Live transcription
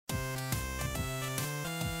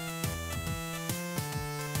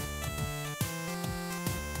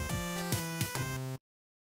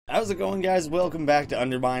How's it going, guys? Welcome back to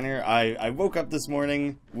UnderMiner. I woke up this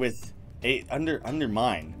morning with a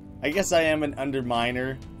UnderMine. I guess I am an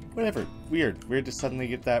UnderMiner. Whatever. Weird to suddenly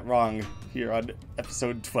get that wrong here on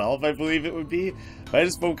episode 12, I believe it would be. But I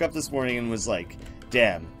just woke up this morning and was like,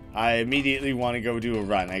 damn, I immediately want to go do a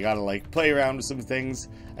run. I gotta like play around with some things.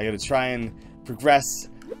 I gotta try and progress.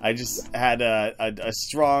 I just had a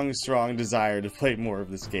strong desire to play more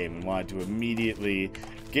of this game and wanted to immediately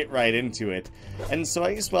get right into it. And so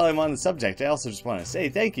I guess while I'm on the subject, I also just want to say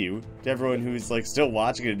thank you to everyone who's like still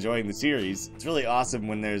watching and enjoying the series. It's really awesome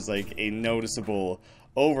when there's like a noticeable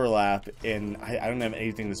overlap in, I don't have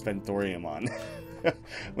anything to spend thorium on.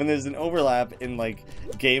 When there's an overlap in like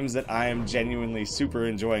games that I am genuinely super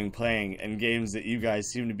enjoying playing and games that you guys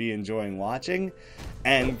seem to be enjoying watching,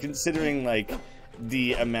 and considering like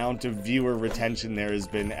the amount of viewer retention there has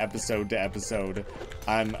been episode to episode,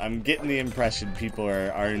 I'm getting the impression people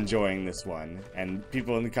are enjoying this one, and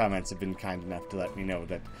people in the comments have been kind enough to let me know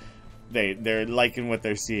that they're liking what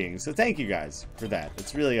they're seeing. So thank you guys for that.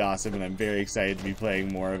 It's really awesome, and I'm very excited to be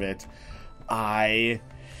playing more of it. I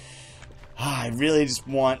really just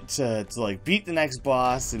want to like beat the next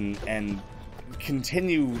boss and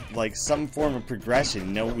continue like some form of progression.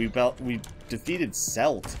 You know, we defeated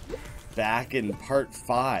Celt back in part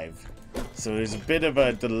 5, so there's a bit of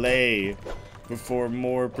a delay before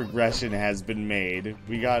more progression has been made.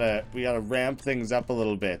 We gotta ramp things up a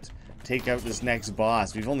little bit, take out this next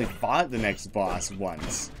boss. We've only fought the next boss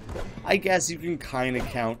once. I guess you can kind of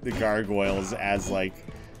count the gargoyles as like,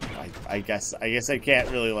 I guess I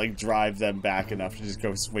can't really like drive them back enough to just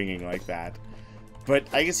go swinging like that, but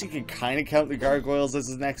I guess you can kind of count the gargoyles as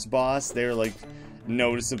the next boss. They're like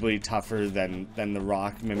noticeably tougher than the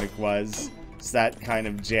rock mimic was, so that kind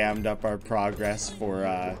of jammed up our progress for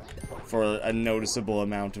a noticeable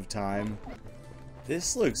amount of time.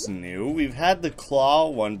 This looks new. We've had the claw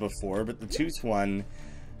one before, but the tooth one,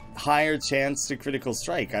 higher chance to critical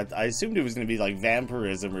strike. I assumed it was going to be like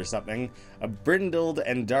vampirism or something. A brindled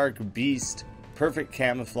and dark beast, perfect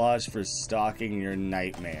camouflage for stalking your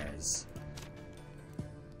nightmares.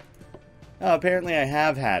 Oh, apparently I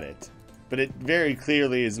have had it, but it very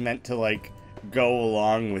clearly is meant to like go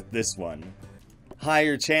along with this one.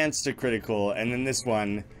 Higher chance to critical, and then this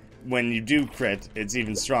one, when you do crit, it's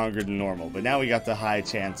even stronger than normal. But now we got the high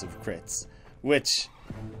chance of crits, which,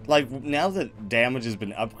 like, now that damage has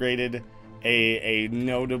been upgraded a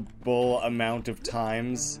notable amount of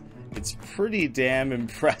times, it's pretty damn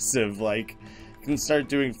impressive. Like, you can start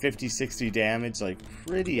doing 50-60 damage, like,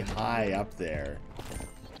 pretty high up there.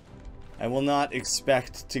 I will not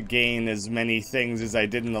expect to gain as many things as I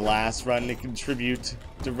did in the last run to contribute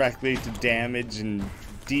directly to damage and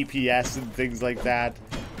DPS and things like that,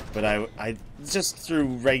 but I just through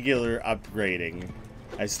regular upgrading,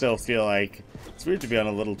 I still feel like it's weird to be on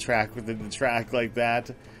a little track within the track like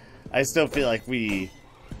that. I still feel like we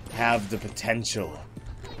have the potential,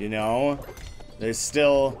 you know? There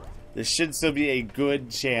should still be a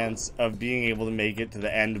good chance of being able to make it to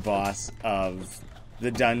the end boss of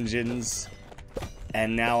the dungeons,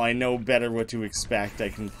 and now I know better what to expect. I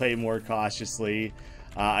can play more cautiously.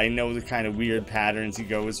 I know the kind of weird patterns he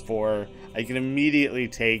goes for. I can immediately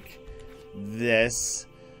take this.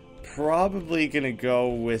 Probably gonna go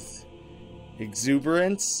with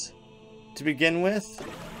exuberance to begin with,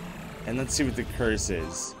 and let's see what the curse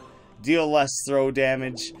is. Deal less throw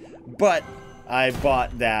damage, but I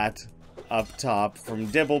bought that up top from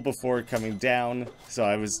Dibble before coming down, so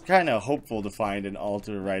I was kind of hopeful to find an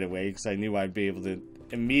altar right away because I knew I'd be able to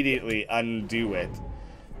immediately undo it.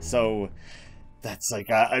 So that's like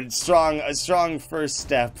a strong first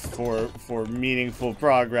step for meaningful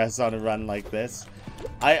progress on a run like this.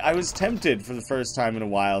 I was tempted for the first time in a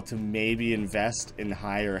while to maybe invest in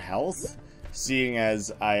higher health, seeing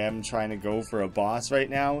as I am trying to go for a boss right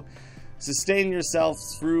now. Sustain yourself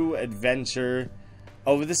through adventure.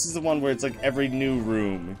 Oh, this is the one where it's like every new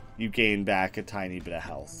room you gain back a tiny bit of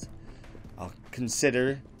health. I'll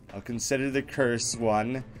consider the curse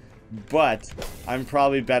one, but I'm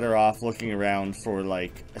probably better off looking around for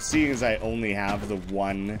like, seeing as I only have the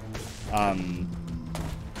one, what am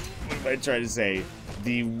I trying to say?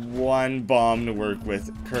 The one bomb to work with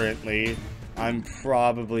currently. I'm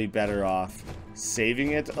probably better off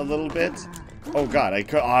saving it a little bit. Oh god,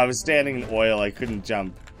 I was standing in oil, I couldn't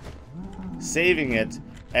jump. Saving it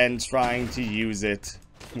and trying to use it,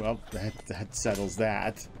 well, that settles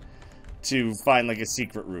that, to find like a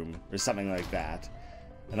secret room or something like that.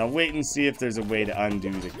 And I'll wait and see if there's a way to undo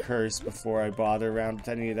the curse before I bother around with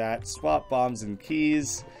any of that. Swap bombs and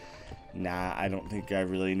keys. Nah, I don't think I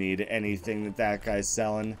really need anything that guy's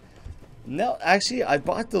selling. No, actually, I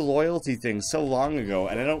bought the loyalty thing so long ago,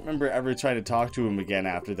 and I don't remember ever trying to talk to him again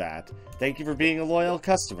after that. Thank you for being a loyal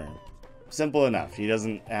customer. Simple enough. He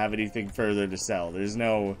doesn't have anything further to sell. There's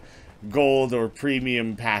no gold or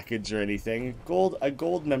premium package or anything. A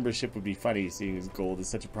gold membership would be funny, seeing as gold is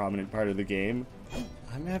such a prominent part of the game.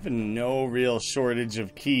 I'm having no real shortage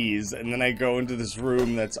of keys, and then I go into this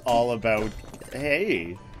room that's all about,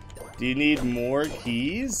 hey, do you need more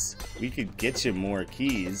keys? We could get you more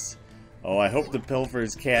keys. Oh, I hope the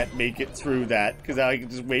pilfers can't make it through that, because I can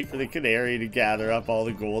just wait for the canary to gather up all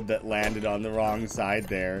the gold that landed on the wrong side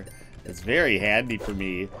there. It's very handy for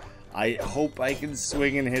me. I hope I can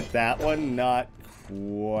swing and hit that one. Not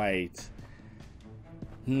quite.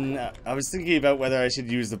 No, I was thinking about whether I should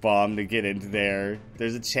use the bomb to get into there.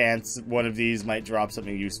 There's a chance one of these might drop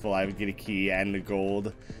something useful. I would get a key and the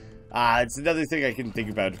gold. It's another thing I can think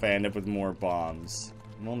about if I end up with more bombs.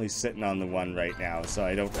 I'm only sitting on the one right now, so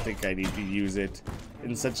I don't think I need to use it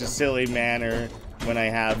in such a silly manner when I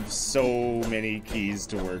have so many keys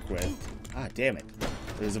to work with. Ah, damn it.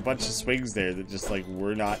 There's a bunch of swings there that just, like,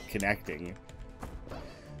 were not connecting.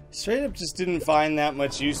 Straight up just didn't find that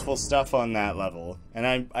much useful stuff on that level. And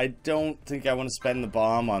I don't think I want to spend the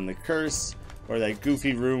bomb on the curse or that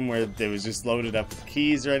goofy room where it was just loaded up with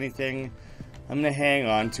keys or anything. I'm going to hang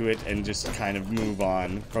on to it and just kind of move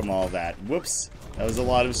on from all that. Whoops. That was a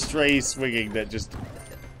lot of stray swinging that just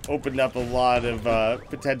opened up a lot of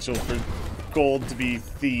potential for gold to be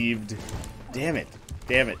thieved. Damn it.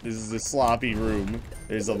 Damn it. This is a sloppy room.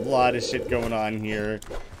 There's a lot of shit going on here.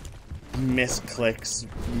 Misclicks.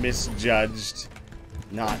 Misjudged.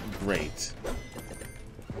 Not great.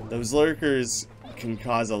 Those lurkers can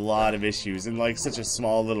cause a lot of issues in like such a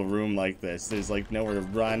small little room like this. There's like nowhere to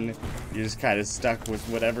run. You're just kind of stuck with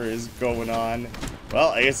whatever is going on. Well,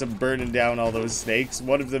 I guess I'm burning down all those snakes.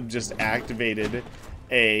 One of them just activated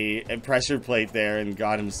a pressure plate there and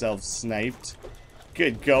got himself sniped.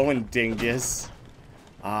 Good going, dingus.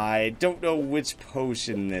 I don't know which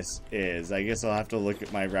potion this is. I guess I'll have to look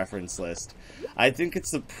at my reference list. I think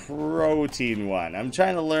it's the protein one. I'm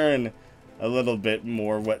trying to learn a little bit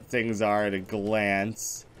more what things are at a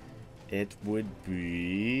glance. It would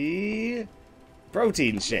be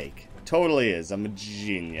protein shake. Totally is. I'm a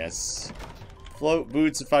genius. Float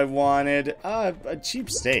boots if I wanted. A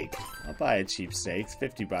cheap steak. I'll buy a cheap steak.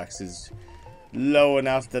 50 bucks is low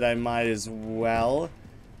enough that I might as well.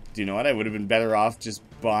 Do you know what? I would have been better off just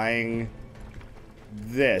buying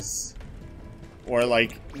this. Or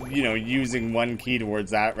like, you know, using one key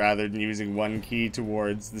towards that rather than using one key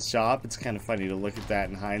towards the shop. It's kind of funny to look at that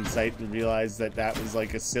in hindsight and realize that that was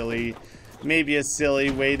like a silly, maybe a silly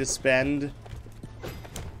way to spend.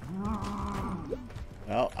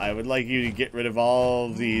 Well, I would like you to get rid of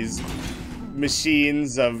all these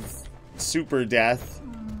machines of super death.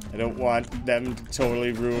 I don't want them to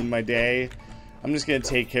totally ruin my day. I'm just going to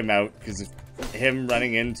take him out because him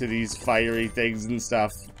running into these fiery things and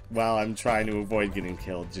stuff while I'm trying to avoid getting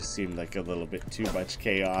killed just seemed like a little bit too much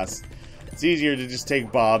chaos. It's easier to just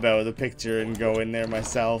take Bob out of the picture and go in there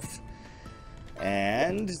myself.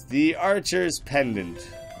 And the Archer's Pendant.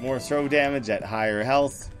 More throw damage at higher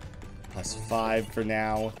health. +5 for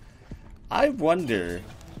now. I wonder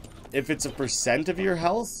if it's a percent of your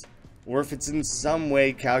health or if it's in some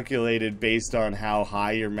way calculated based on how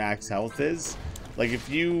high your max health is. Like if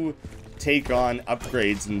you take on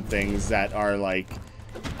upgrades and things that are like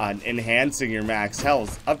enhancing your max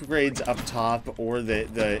health, upgrades up top or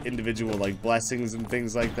the individual like blessings and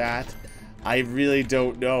things like that, I really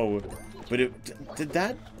don't know. But did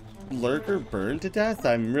that lurker burn to death?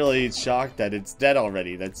 I'm really shocked that it's dead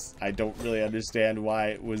already. I don't really understand why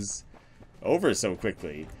it was over so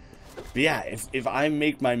quickly. But yeah, if I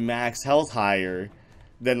make my max health higher,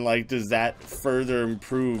 then like does that further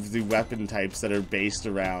improve the weapon types that are based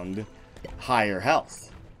around higher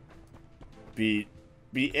health? Be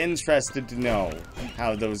interested to know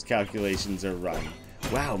how those calculations are run.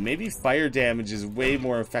 Wow, maybe fire damage is way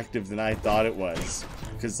more effective than I thought it was.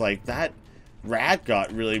 Because like that rat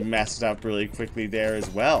got really messed up really quickly there as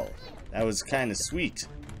well. That was kind of sweet.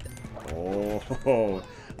 Oh,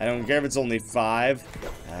 I don't care if it's only 5.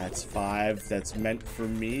 That's 5 that's meant for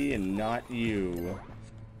me and not you.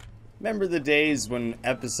 Remember the days when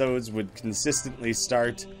episodes would consistently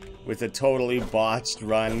start with a totally botched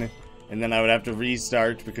run, and then I would have to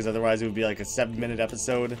restart because otherwise it would be like a 7-minute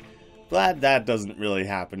episode? Glad that doesn't really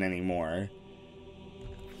happen anymore.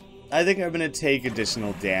 I think I'm going to take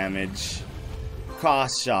additional damage. A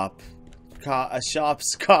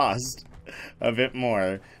shop's cost a bit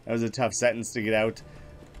more. That was a tough sentence to get out.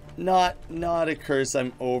 Not a curse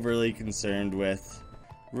I'm overly concerned with.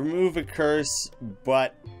 Remove a curse,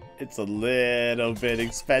 but It's a little bit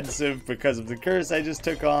expensive because of the curse I just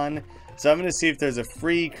took on. So I'm going to see if there's a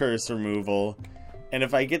free curse removal. And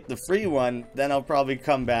if I get the free one, then I'll probably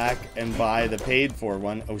come back and buy the paid for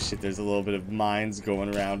one. Oh shit, there's a little bit of mines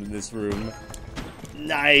going around in this room.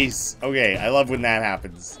 Nice! Okay, I love when that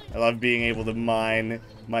happens. I love being able to mine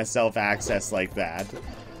myself access like that.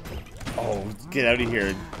 Oh, get out of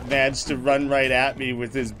here. Managed to run right at me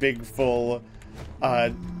with his big full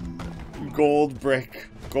gold brick,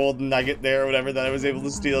 gold nugget there, or whatever, that I was able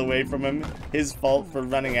to steal away from him. His fault for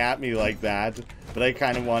running at me like that. But I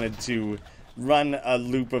kind of wanted to run a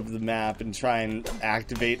loop of the map and try and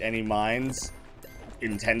activate any mines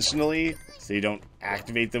intentionally, so you don't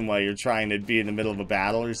activate them while you're trying to be in the middle of a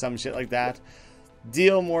battle or some shit like that.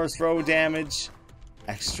 Deal more throw damage,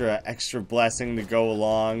 extra blessing to go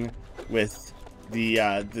along with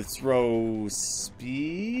the throw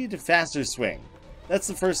speed, faster swing. That's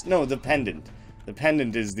the first, no, the pendant. The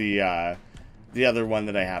pendant is the other one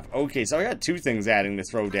that I have. Okay, so I got two things adding to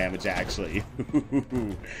throw damage, actually.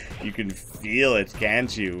 You can feel it,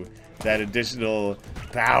 can't you? That additional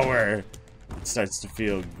power. It starts to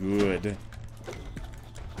feel good.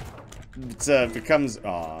 It becomes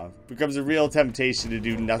a real temptation to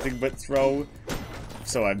do nothing but throw.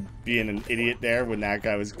 So I'm being an idiot there when that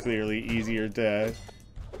guy was clearly easier to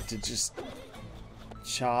just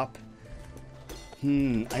chop.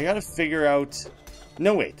 I gotta figure out...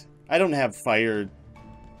 No, wait. I don't have fire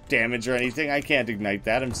damage or anything. I can't ignite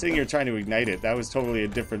that. I'm sitting here trying to ignite it. That was totally a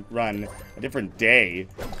different run. A different day.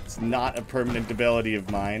 It's not a permanent ability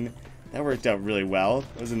of mine. That worked out really well.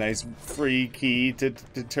 It was a nice free key to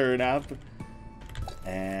turn up.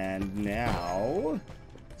 And now...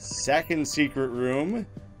 Second secret room.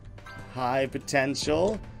 High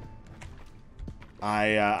potential.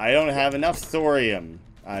 I don't have enough thorium,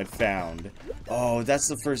 I've found. Oh, that's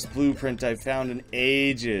the first blueprint I've found in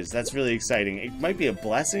ages. That's really exciting. It might be a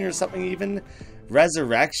blessing or something even.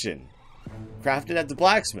 Resurrection. Crafted at the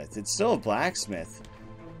blacksmith. It's still a blacksmith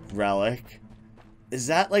relic. Is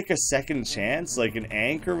that like a second chance? Like an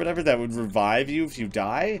anchor or whatever that would revive you if you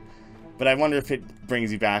die? But I wonder if it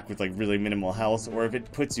brings you back with like really minimal health, or if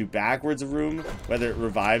it puts you backwards a room, whether it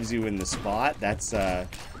revives you in the spot. That's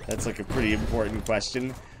like a pretty important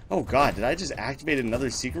question. Oh god, did I just activate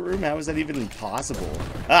another secret room? How is that even possible?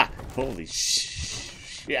 Ah, holy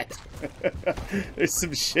shit. There's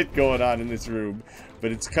some shit going on in this room,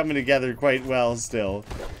 but it's coming together quite well still.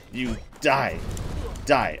 You die.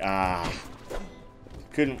 Die. Ah.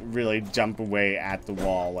 Couldn't really jump away at the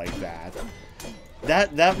wall like that.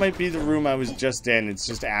 That might be the room I was just in. It's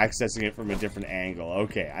just accessing it from a different angle.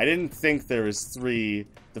 Okay, I didn't think there was the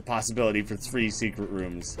possibility for 3 secret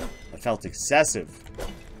rooms. I felt excessive.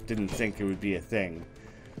 Didn't think it would be a thing.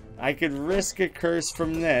 I could risk a curse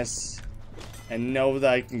from this and know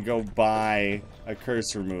that I can go buy a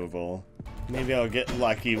curse removal. Maybe I'll get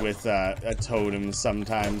lucky with a totem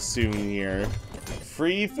sometime soon here.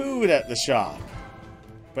 Free food at the shop,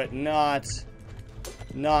 but not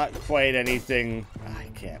quite anything. I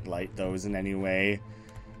can't light those in any way.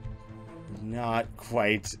 Not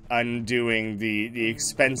quite undoing the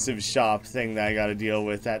expensive shop thing that I gotta deal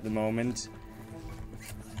with at the moment.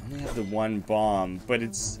 I only have the one bomb, but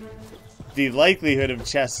it's... The likelihood of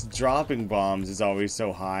chests dropping bombs is always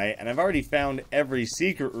so high, and I've already found every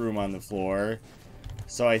secret room on the floor,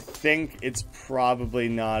 so I think it's probably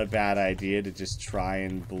not a bad idea to just try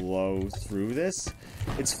and blow through this.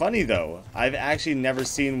 It's funny though, I've actually never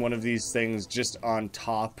seen one of these things just on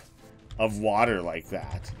top of water like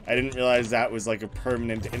that. I didn't realize that was like a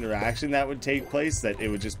permanent interaction that would take place, that it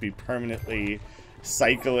would just be permanently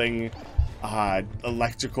cycling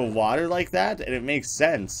electrical water like that, and it makes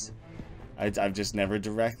sense. I've just never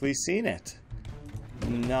directly seen it.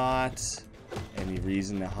 Not any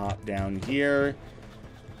reason to hop down here.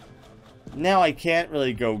 Now I can't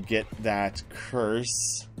really go get that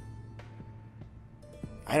curse.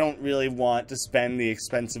 I don't really want to spend the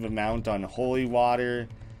expensive amount on holy water.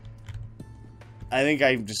 I think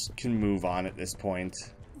I just can move on at this point.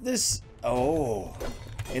 Oh,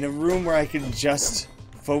 in a room where I can just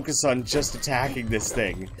focus on just attacking this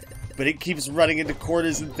thing. But it keeps running into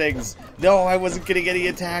corners and things. No, I wasn't getting any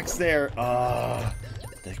attacks there.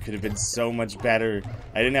 That could have been so much better.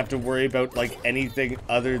 I didn't have to worry about, like, anything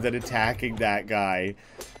other than attacking that guy.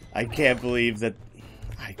 I can't believe that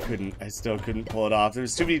I still couldn't pull it off.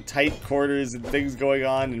 There's too many tight corners and things going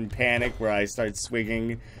on in panic where I start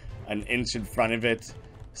swinging an inch in front of it.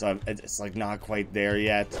 So it's, like, not quite there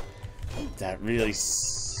yet. That really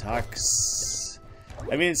sucks.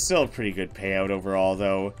 I mean, it's still a pretty good payout overall,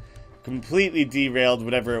 though. completely derailed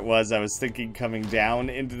whatever it was I was thinking coming down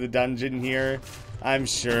into the dungeon here. I'm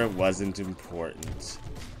sure it wasn't important.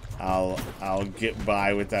 I'll get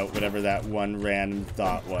by without whatever that one random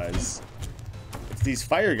thought was. If these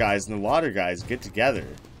fire guys and the water guys get together,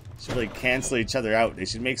 they should really cancel each other out. They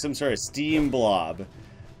should make some sort of steam blob.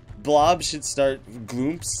 Blobs should start,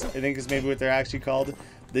 gloomps, I think is maybe what they're actually called.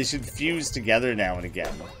 They should fuse together now and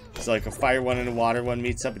again. So like a fire one and a water one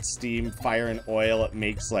meets up, it's steam, fire and oil, it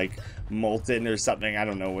makes like molten or something. I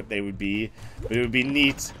don't know what they would be, but it would be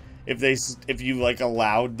neat if you like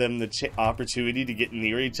allowed them the opportunity to get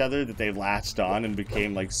near each other, that they latched on and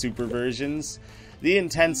became like super versions. The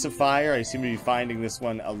intensifier, I seem to be finding this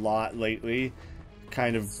one a lot lately.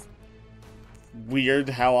 Kind of weird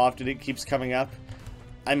how often it keeps coming up.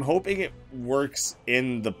 I'm hoping it works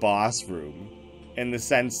in the boss room, in the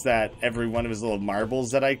sense that every one of his little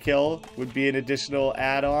marbles that I kill would be an additional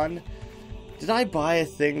add-on. Did I buy a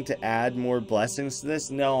thing to add more blessings to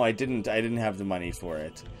this? No, I didn't. I didn't have the money for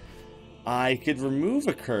it. I could remove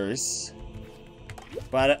a curse,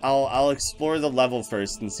 but I'll explore the level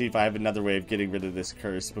first and see if I have another way of getting rid of this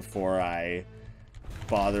curse before I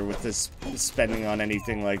bother with this spending on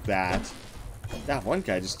anything like that. That one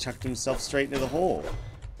guy just chucked himself straight into the hole.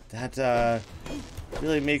 That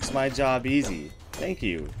really makes my job easy. Thank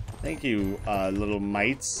you. Thank you, little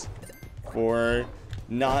mites, for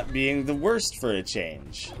not being the worst for a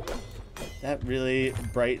change. That really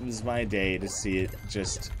brightens my day to see it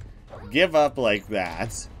just give up like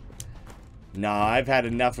that. Nah, I've had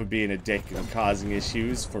enough of being a dick and causing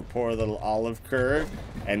issues for poor little Olive Kerr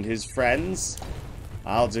and his friends.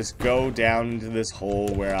 I'll just go down into this hole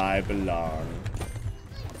where I belong.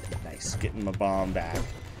 Nice, getting my bomb back.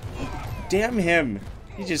 Damn him!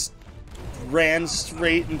 He just ran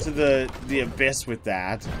straight into the abyss with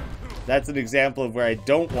that. That's an example of where I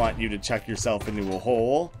don't want you to chuck yourself into a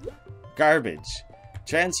hole. Garbage.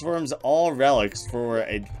 Transforms all relics for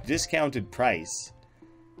a discounted price.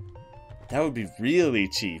 That would be really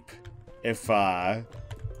cheap if I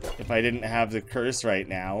didn't have the curse right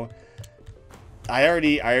now. I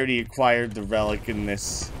already acquired the relic in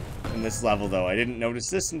this level though. I didn't notice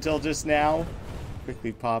this until just now.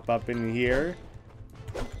 Quickly pop up in here.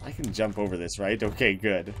 I can jump over this, right? Okay,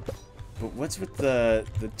 good. But what's with the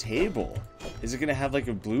table? Is it gonna have like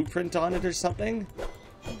a blueprint on it or something?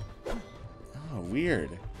 Oh, weird.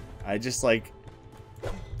 It's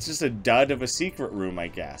just a dud of a secret room, I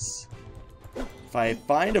guess. If I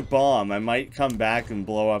find a bomb, I might come back and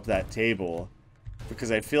blow up that table.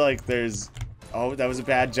 Because I feel like there's... Oh, that was a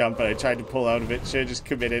bad jump, but I tried to pull out of it. Should have just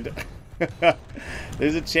committed.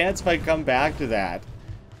 There's a chance if I come back to that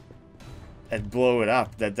and blow it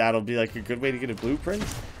up, that'll be like a good way to get a blueprint.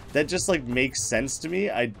 That just like makes sense to me.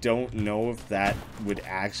 I don't know if that would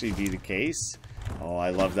actually be the case. Oh, I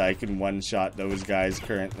love that I can one-shot those guys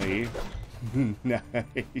currently.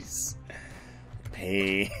 Nice.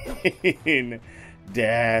 Pain.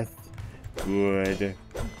 Death. Good.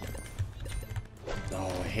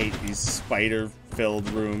 Oh, I hate these spider-filled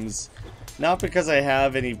rooms. Not because I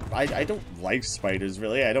have any... I don't like spiders,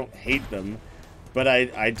 really. I don't hate them. But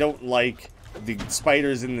I don't like the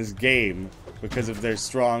spiders in this game because of their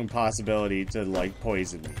strong possibility to, like,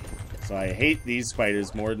 poison me. So I hate these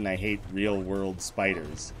spiders more than I hate real-world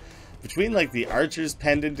spiders. Between, like, the Archer's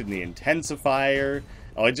Pendant and the Intensifier...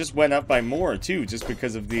 Oh, it just went up by more, too, just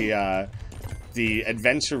because of the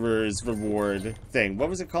Adventurer's Reward thing. What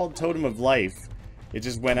was it called? Totem of Life. It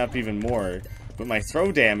just went up even more. But my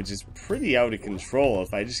throw damage is pretty out of control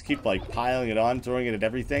if I just keep, like, piling it on, throwing it at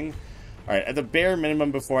everything. Alright, at the bare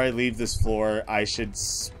minimum before I leave this floor, I should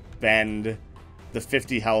spend the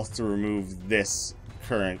 50 health to remove this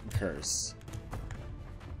current curse.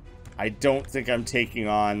 I don't think I'm taking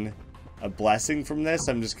on a blessing from this.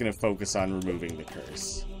 I'm just going to focus on removing the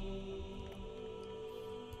curse.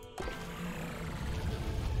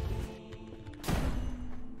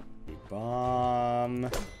 Bomb.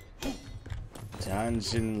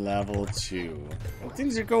 Dungeon level 2. And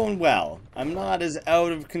things are going well. I'm not as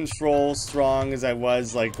out of control strong as I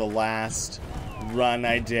was like the last run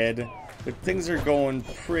I did. But things are going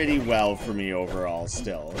pretty well for me overall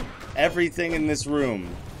still. Everything in this room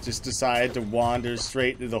just decided to wander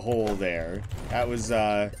straight to the hole there. That was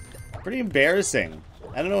pretty embarrassing.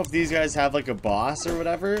 I don't know if these guys have like a boss or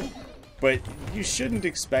whatever, but you shouldn't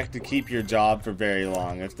expect to keep your job for very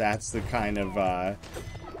long if that's the kind of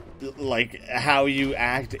like how you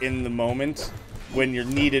act in the moment when you're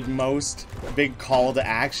needed most. Big call to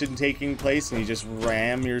action taking place and you just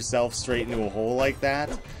ram yourself straight into a hole like that.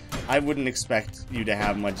 I wouldn't expect you to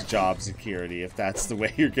have much job security if that's the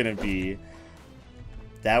way you're gonna be.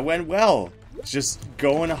 That went well. just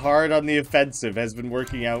going hard on the offensive has been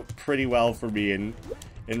working out pretty well for me in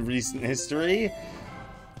recent history.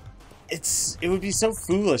 It would be so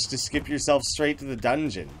foolish to skip yourself straight to the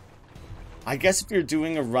dungeon. I guess if you're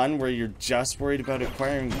doing a run where you're just worried about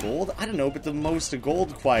acquiring gold, I don't know, but the most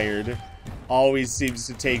gold acquired always seems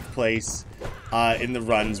to take place in the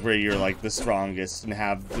runs where you're like the strongest and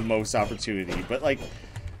have the most opportunity. But like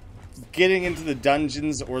getting into the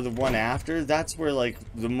dungeons or the one after, that's where like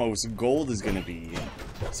the most gold is going to be.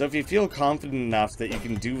 So if you feel confident enough that you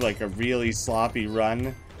can do like a really sloppy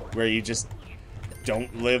run where you just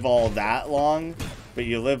don't live all that long, but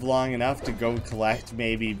you live long enough to go collect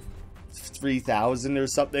maybe 3,000 or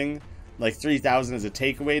something, like 3,000 as a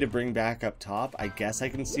takeaway to bring back up top, I guess I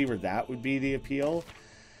can see where that would be the appeal.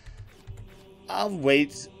 I'll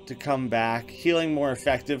wait to come back. Healing more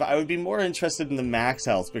effective. I would be more interested in the max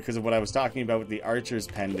health because of what I was talking about with the Archer's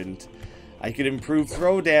Pendant. I could improve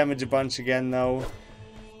throw damage a bunch again, though.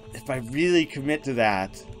 If I really commit to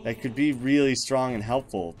that, that could be really strong and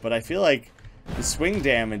helpful. But I feel like the swing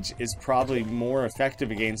damage is probably more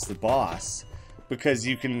effective against the boss because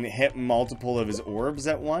you can hit multiple of his orbs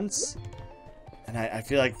at once. And I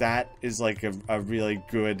feel like that is like a really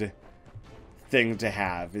good thing to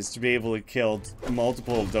have, is to be able to kill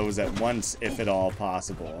multiple of those at once, if at all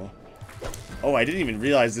possible. Oh, I didn't even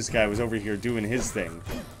realize this guy was over here doing his thing.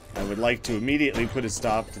 I would like to immediately put a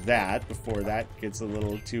stop to that before that gets a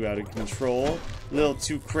little too out of control. A little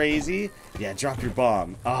too crazy. Yeah, drop your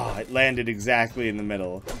bomb. Ah, it landed exactly in the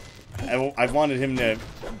middle. I wanted him to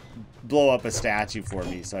blow up a statue for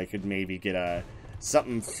me so I could maybe get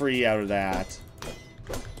something free out of that.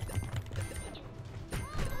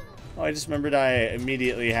 Oh, I just remembered I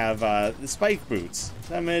immediately have the spike boots.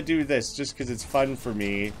 So I'm going to do this just because it's fun for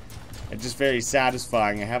me. It's just very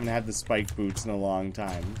satisfying. I haven't had the spike boots in a long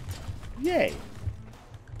time. Yay.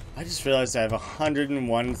 I just realized I have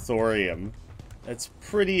 101 thorium. That's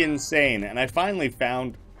pretty insane. And I finally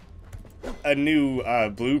found a new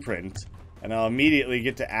blueprint. And I'll immediately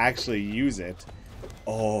get to actually use it.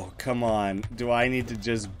 Oh, come on. Do I need to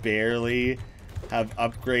just barely have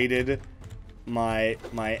upgraded my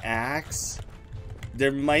axe?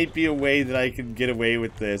 There might be a way that I could get away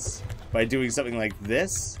with this by doing something like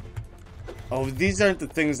this. Oh, these aren't the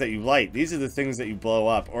things that you light. These are the things that you blow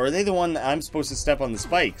up. Or are they the one that I'm supposed to step on the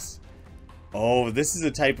spikes? Oh, this is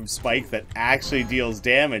a type of spike that actually deals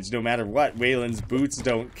damage no matter what. Waylon's boots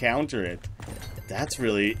don't counter it. That's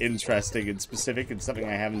really interesting and specific and something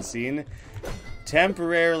I haven't seen.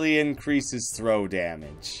 Temporarily increases throw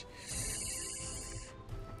damage.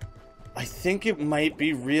 I think it might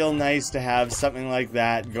be real nice to have something like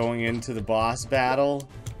that going into the boss battle.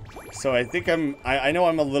 So I think I know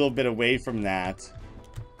I'm a little bit away from that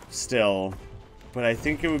still, but I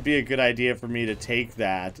think it would be a good idea for me to take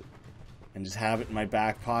that and just have it in my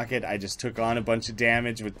back pocket. I just took on a bunch of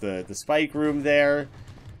damage with the spike room there.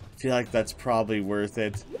 I feel like that's probably worth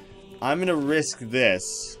it. I'm gonna risk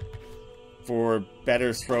this for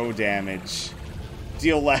better throw damage.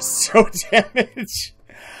 Deal less throw damage.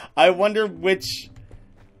 I wonder which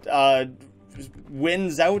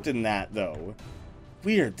wins out in that, though.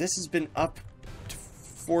 Weird, this has been up to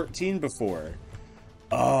 14 before.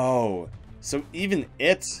 Oh, so even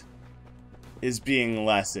it is being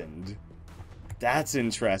lessened. That's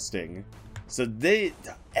interesting. So the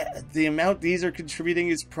amount these are contributing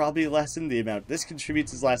is probably lessened, the amount this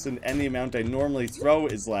contributes is lessened, and the amount I normally throw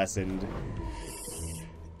is lessened.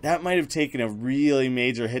 That might have taken a really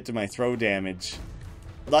major hit to my throw damage.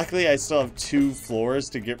 Luckily, I still have 2 floors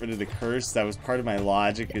to get rid of the curse. That was part of my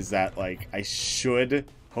logic, is that, like, I should,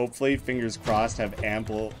 hopefully, fingers crossed, have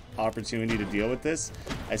ample opportunity to deal with this.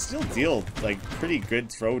 I still deal, like, pretty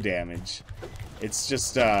good throw damage. It's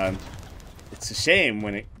just, it's a shame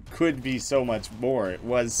when it could be so much more. It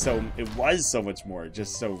was so much more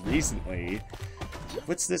just so recently.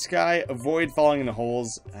 What's this guy? Avoid falling into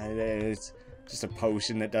holes. It's just a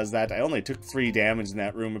potion that does that. I only took 3 damage in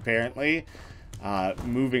that room, apparently.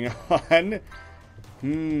 Moving on.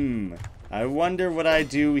 I wonder what I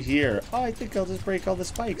do here. Oh, I think I'll just break all the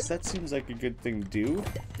spikes. That seems like a good thing to do.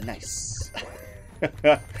 Nice.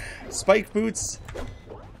 Spike boots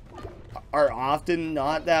are often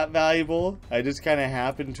not that valuable. I just kind of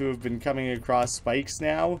happen to have been coming across spikes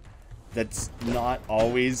now. That's not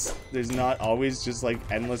always, there's not always just like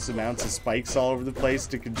endless amounts of spikes all over the place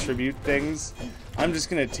to contribute things. I'm just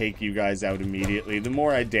gonna take you guys out immediately. The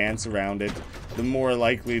more I dance around it, the more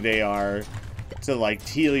likely they are to like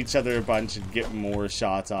heal each other a bunch and get more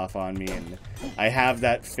shots off on me. And I have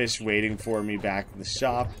that fish waiting for me back at the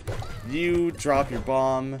shop. You drop your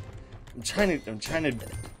bomb. I'm trying to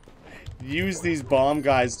use these bomb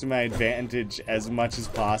guys to my advantage as much as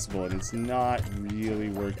possible, and it's not really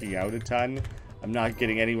working out a ton. I'm not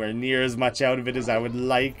getting anywhere near as much out of it as I would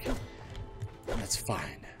like. That's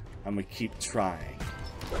fine. I'm gonna keep trying.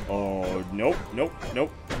 Oh, nope, nope,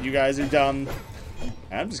 nope. You guys are dumb.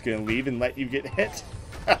 I'm just gonna leave and let you get hit.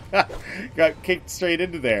 Got kicked straight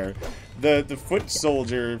into there. The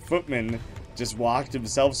footman just walked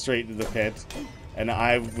himself straight into the pit, and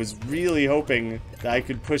I was really hoping that I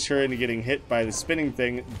could push her into getting hit by the spinning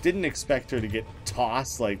thing. Didn't expect her to get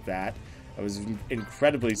tossed like that. It was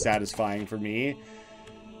incredibly satisfying for me.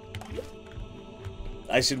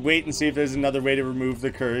 I should wait and see if there's another way to remove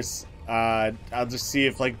the curse. I'll just see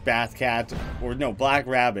if, like, Bathcat, or no, Black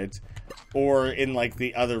Rabbit, or in, like,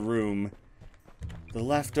 the other room. The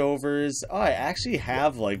leftovers. Oh, I actually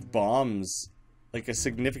have, like, bombs. Like, a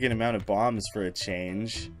significant amount of bombs for a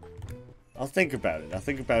change. I'll think about it. I'll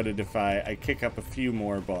think about it if I kick up a few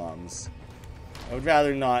more bombs. I would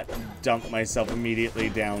rather not dump myself immediately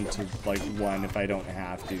down to, like, 1 if I don't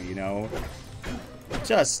have to, you know?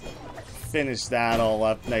 Just finish that all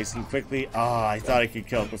up nice and quickly. Ah, I thought I could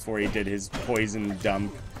kill it before he did his poison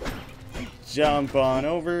dump. Jump on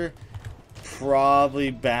over.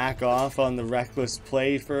 Probably back off on the reckless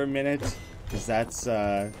play for a minute, because that's,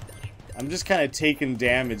 I'm just kind of taking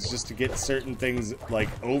damage just to get certain things, like,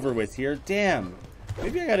 over with here. Damn.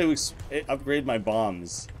 Maybe I gotta upgrade my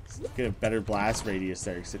bombs. Get a better blast radius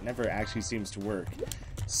there, because it never actually seems to work.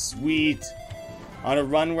 Sweet. On a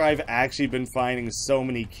run where I've actually been finding so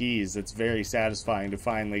many keys, it's very satisfying to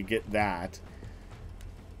finally get that.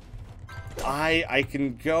 I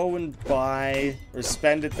can go and buy, or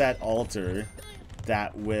spend at that altar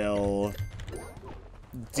that will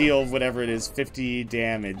deal whatever it is, 50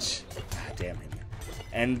 damage. Ah, damn him.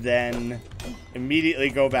 And then immediately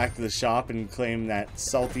go back to the shop and claim that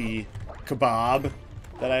salty kebab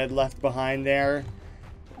that I had left behind there.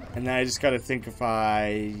 And then I just gotta think if I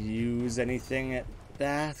use anything at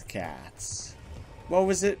Bathcats. What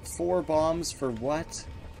was it? 4 bombs for what?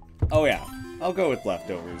 Oh yeah, I'll go with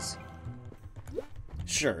leftovers.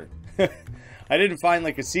 Sure. I didn't find,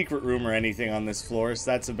 like, a secret room or anything on this floor,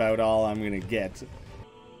 so that's about all I'm gonna get.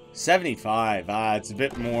 75. Ah, it's a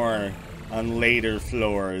bit more on later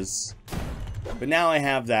floors. But now I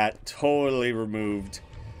have that totally removed.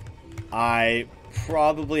 I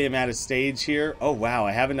probably am at a stage here. Oh wow,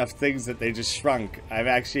 I have enough things that they just shrunk. I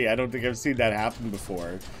don't think I've seen that happen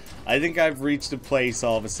before. I think I've reached a place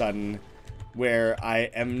all of a sudden where I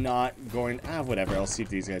am not going... Ah, whatever, I'll see if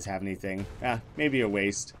these guys have anything. Ah, maybe a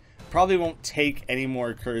waste. Probably won't take any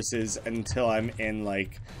more curses until I'm in,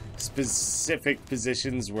 like, specific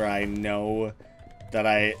positions where I know that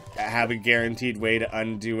I have a guaranteed way to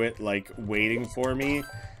undo it, like, waiting for me.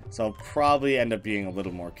 So I'll probably end up being a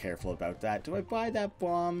little more careful about that. Do I buy that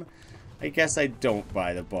bomb? I guess I don't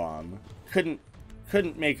buy the bomb. Couldn't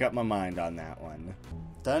make up my mind on that one.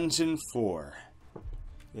 Dungeon 4.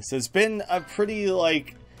 This has been a pretty,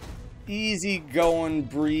 like, easy-going,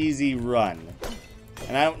 breezy run.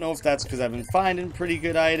 And I don't know if that's because I've been finding pretty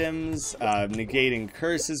good items, negating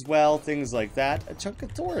curses well, things like that. A chunk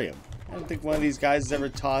of thorium. I don't think one of these guys has ever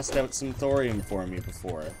tossed out some thorium for me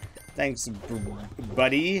before. Thanks,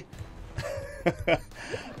 buddy.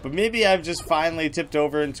 But maybe I've just finally tipped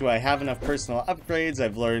over into I have enough personal upgrades,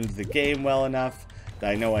 I've learned the game well enough that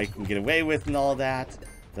I know I can get away with and all that,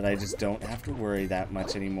 that I just don't have to worry that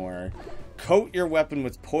much anymore. Coat your weapon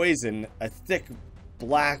with poison, a thick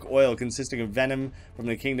black oil consisting of venom from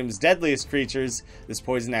the kingdom's deadliest creatures. This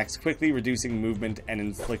poison acts quickly, reducing movement and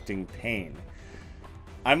inflicting pain.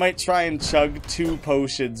 I might try and chug 2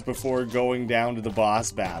 potions before going down to the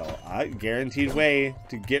boss battle. A guaranteed way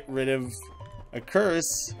to get rid of a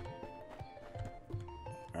curse.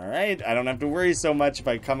 Alright, I don't have to worry so much if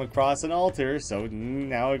I come across an altar, so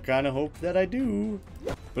now I kind of hope that I do.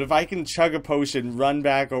 But if I can chug a potion, run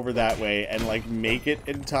back over that way, and, like, make it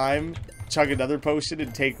in time, chug another potion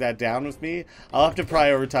and take that down with me, I'll have to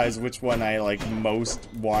prioritize which one I, like, most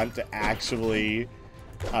want to actually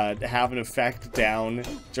have an effect down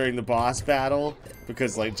during the boss battle,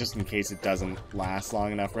 because, like, just in case it doesn't last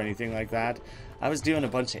long enough or anything like that. I was doing a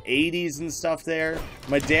bunch of 80s and stuff there.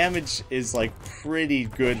 My damage is, like, pretty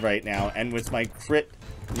good right now, and with my crit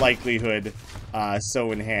likelihood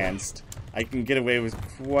so enhanced, I can get away with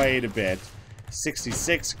quite a bit.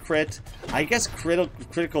 66 crit. I guess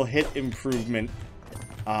critical hit improvement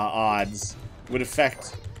odds would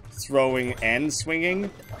affect throwing and swinging,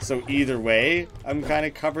 so either way, I'm kind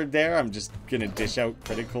of covered there. I'm just gonna dish out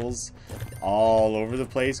criticals all over the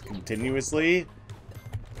place continuously.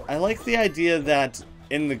 I like the idea that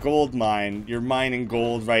in the gold mine, you're mining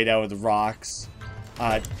gold right out of the rocks.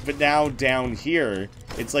 But now down here,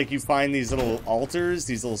 it's like you find these little altars,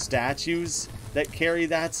 these little statues that carry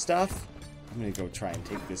that stuff. I'm gonna go try and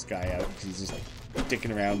take this guy out because he's just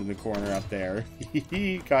dicking around in the corner up there.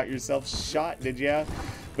 Got yourself shot, did ya?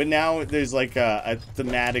 But now there's like a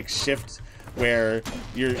thematic shift where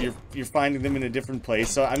you're finding them in a different place.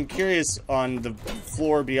 So I'm curious on the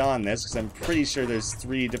floor beyond this, because I'm pretty sure there's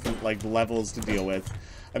 3 different like levels to deal with.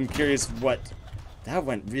 I'm curious what... That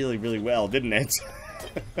went really, really well, didn't it?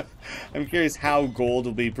 I'm curious how gold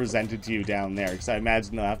will be presented to you down there, because I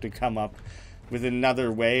imagine they'll have to come up with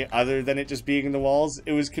another way other than it just being in the walls.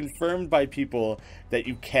 It was confirmed by people that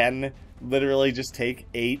you can literally just take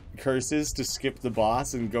 8 curses to skip the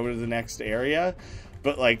boss and go to the next area.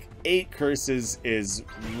 But like 8 curses is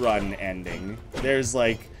run ending. There's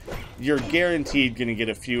like, you're guaranteed gonna get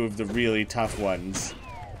a few of the really tough ones.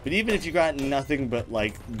 But even if you got nothing but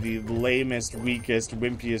like the lamest, weakest,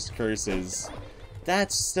 wimpiest curses,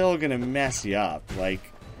 that's still gonna mess you up. Like,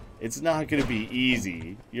 it's not going to be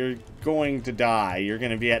easy. You're going to die. You're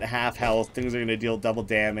going to be at half health. Things are going to deal double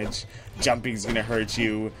damage. Jumping's going to hurt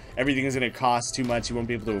you. Everything is going to cost too much. You won't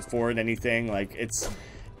be able to afford anything. Like,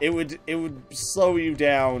 it would slow you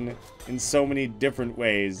down in so many different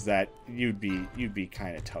ways that you'd be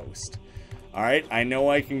kind of toast. All right, I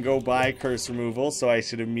know I can go buy curse removal, so I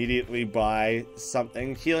should immediately buy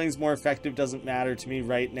something. Healing's more effective. Doesn't matter to me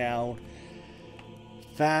right now.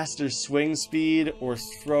 Faster swing speed or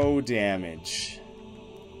throw damage?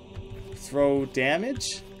 Throw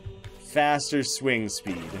damage? Faster swing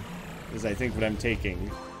speed is I think what I'm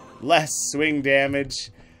taking. Less swing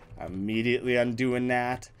damage. I'm immediately undoing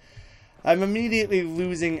that. I'm immediately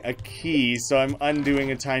losing a key, so I'm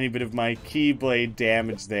undoing a tiny bit of my keyblade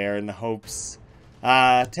damage there in the hopes.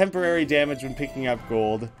 Temporary damage when picking up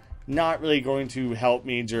gold. Not really going to help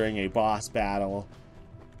me during a boss battle.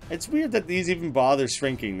 It's weird that these even bother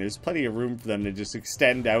shrinking. There's plenty of room for them to just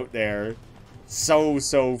extend out there so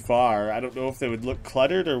far. I don't know if they would look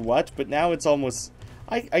cluttered or what, but now it's almost...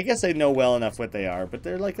 I guess I know well enough what they are, but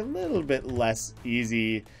they're like a little bit less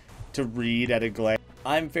easy to read at a glance.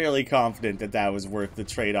 I'm fairly confident that that was worth the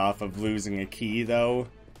trade-off of losing a key, though.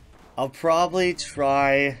 I'll probably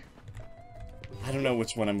try... I don't know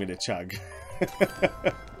which one I'm going to chug.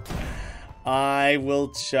 I will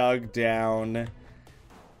chug down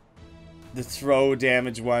the throw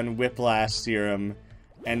damage one, Whiplash Serum,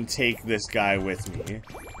 and take this guy with me.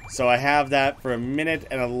 So I have that for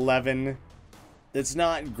 1:11. It's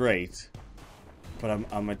not great, but I'm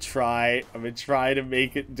gonna try to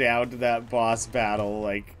make it down to that boss battle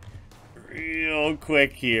like real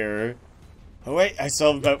quick here. Oh wait, I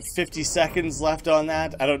still have about 50 seconds left on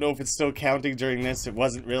that. I don't know if it's still counting during this. It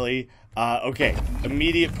wasn't really. Okay,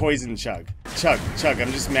 immediate poison chug. Chug, chug.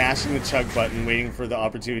 I'm just mashing the chug button, waiting for the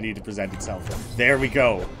opportunity to present itself. There we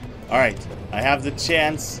go. Alright, I have the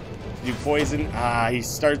chance to do poison. He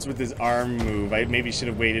starts with his arm move. I maybe should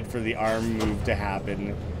have waited for the arm move to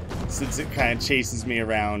happen, since it kind of chases me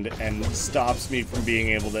around and stops me from being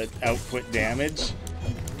able to output damage.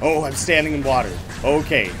 Oh, I'm standing in water.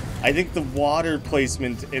 Okay. I think the water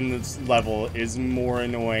placement in this level is more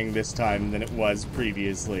annoying this time than it was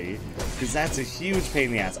previously, because that's a huge pain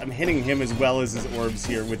in the ass. I'm hitting him as well as his orbs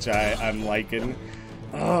here, which I'm liking.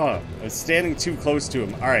 Oh, I was standing too close to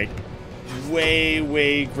him. Alright,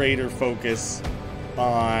 way greater focus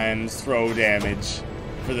on throw damage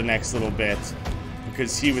for the next little bit,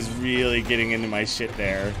 because he was really getting into my shit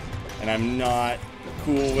there, and I'm not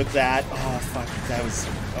cool with that. Oh, fuck, that was...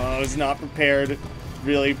 I was not prepared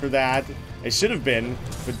really for that. I should have been,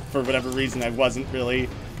 but for whatever reason I wasn't really.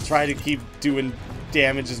 Try to keep doing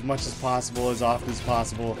damage as much as possible, as often as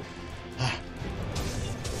possible.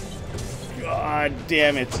 God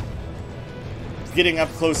damn it. Getting up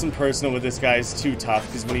close and personal with this guy is too tough,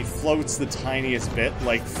 because when he floats the tiniest bit,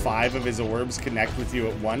 like 5 of his orbs connect with you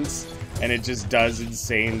at once, and it just does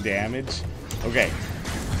insane damage. Okay.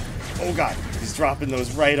 Oh god, he's dropping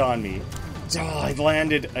those right on me. Oh, I've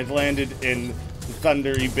landed in the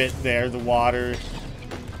thundery bit there, the water.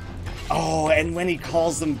 Oh, and when he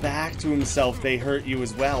calls them back to himself, they hurt you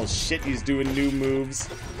as well. Shit, he's doing new moves.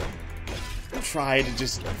 Try to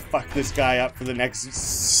just fuck this guy up for the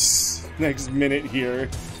next minute here.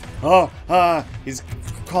 Oh, he's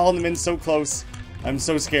calling them in so close. I'm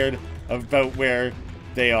so scared about where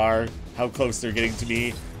they are, how close they're getting to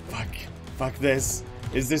me. Fuck this.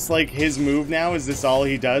 Is this like his move now? Is this all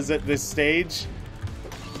he does at this stage?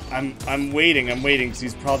 I'm waiting, because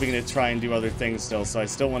he's probably going to try and do other things still, so I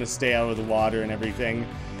still want to stay out of the water and everything.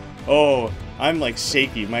 Oh, I'm like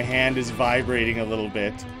shaky. My hand is vibrating a little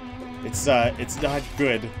bit. It's not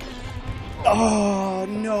good. Oh,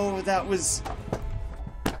 no, that was...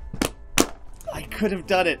 could have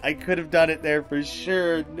done it. I could have done it there for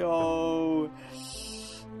sure. No.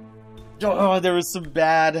 Oh, there was some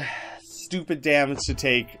bad, stupid damage to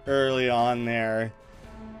take early on there.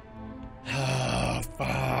 Oh,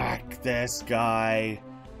 fuck this guy.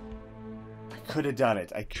 I could have done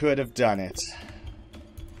it. I could have done it.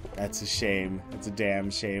 That's a shame. It's a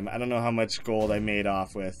damn shame. I don't know how much gold I made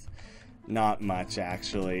off with. Not much,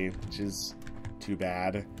 actually, which is too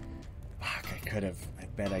bad. Fuck, I could have. I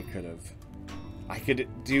bet I could have. I could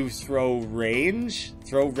do throw range.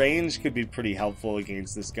 Throw range could be pretty helpful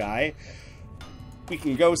against this guy. We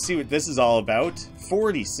can go see what this is all about.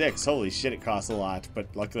 46. Holy shit, it costs a lot,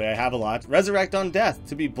 but luckily I have a lot. Resurrect on death.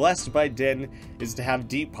 To be blessed by Din is to have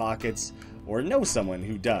deep pockets or know someone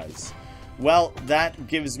who does. Well, that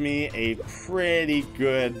gives me a pretty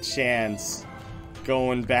good chance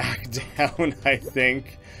going back down, I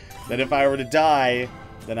think. That if I were to die,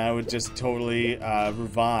 then I would just totally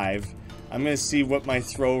revive. I'm going to see what my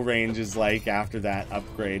throw range is like after that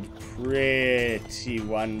upgrade. Pretty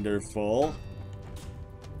wonderful.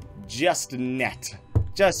 Just net.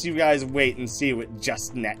 Just you guys wait and see what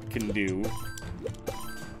just net can do.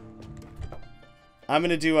 I'm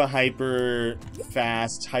going to do a hyper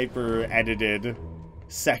fast, hyper edited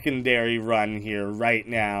secondary run here right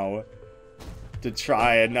now to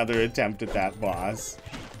try another attempt at that boss.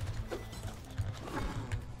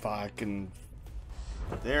 Fucking...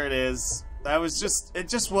 There it is. That was just... It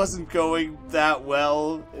just wasn't going that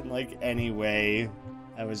well in, like, any way.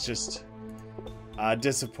 That was just a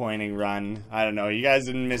disappointing run. I don't know. You guys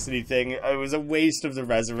didn't miss anything. It was a waste of the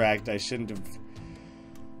resurrect. I shouldn't have...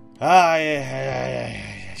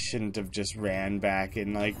 I shouldn't have just ran back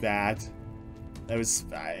in like that. That was...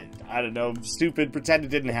 I don't know. Stupid. Pretend it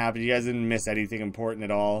didn't happen. You guys didn't miss anything important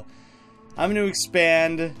at all. I'm going to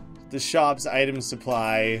expand the shop's item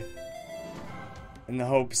supply in the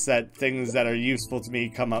hopes that things that are useful to me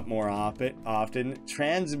come up more often.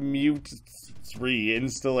 Transmute 3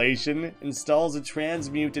 installation installs a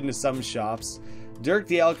transmute into some shops. Dirk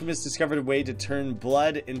the alchemist discovered a way to turn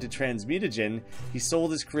blood into transmutagen. He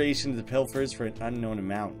sold his creation to the pilfers for an unknown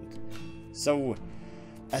amount. So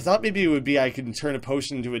I thought maybe it would be I could turn a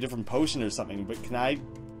potion into a different potion or something, but can I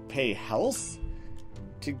pay health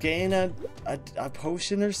to gain a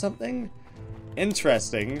potion or something?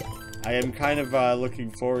 Interesting. I am kind of looking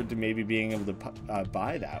forward to maybe being able to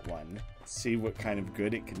buy that one. See what kind of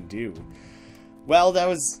good it can do. Well, that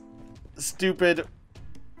was stupid.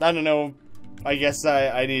 I don't know. I guess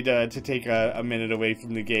I need to take a minute away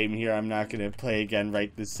from the game here. I'm not going to play again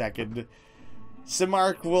right this second.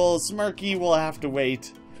 Smarky will have to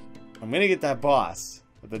wait. I'm going to get that boss.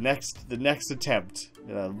 The next attempt.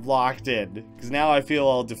 Locked in. Because now I feel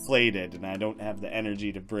all deflated and I don't have the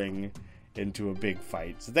energy to bring into a big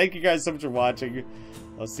fight. So thank you guys so much for watching.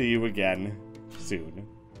 I'll see you again soon.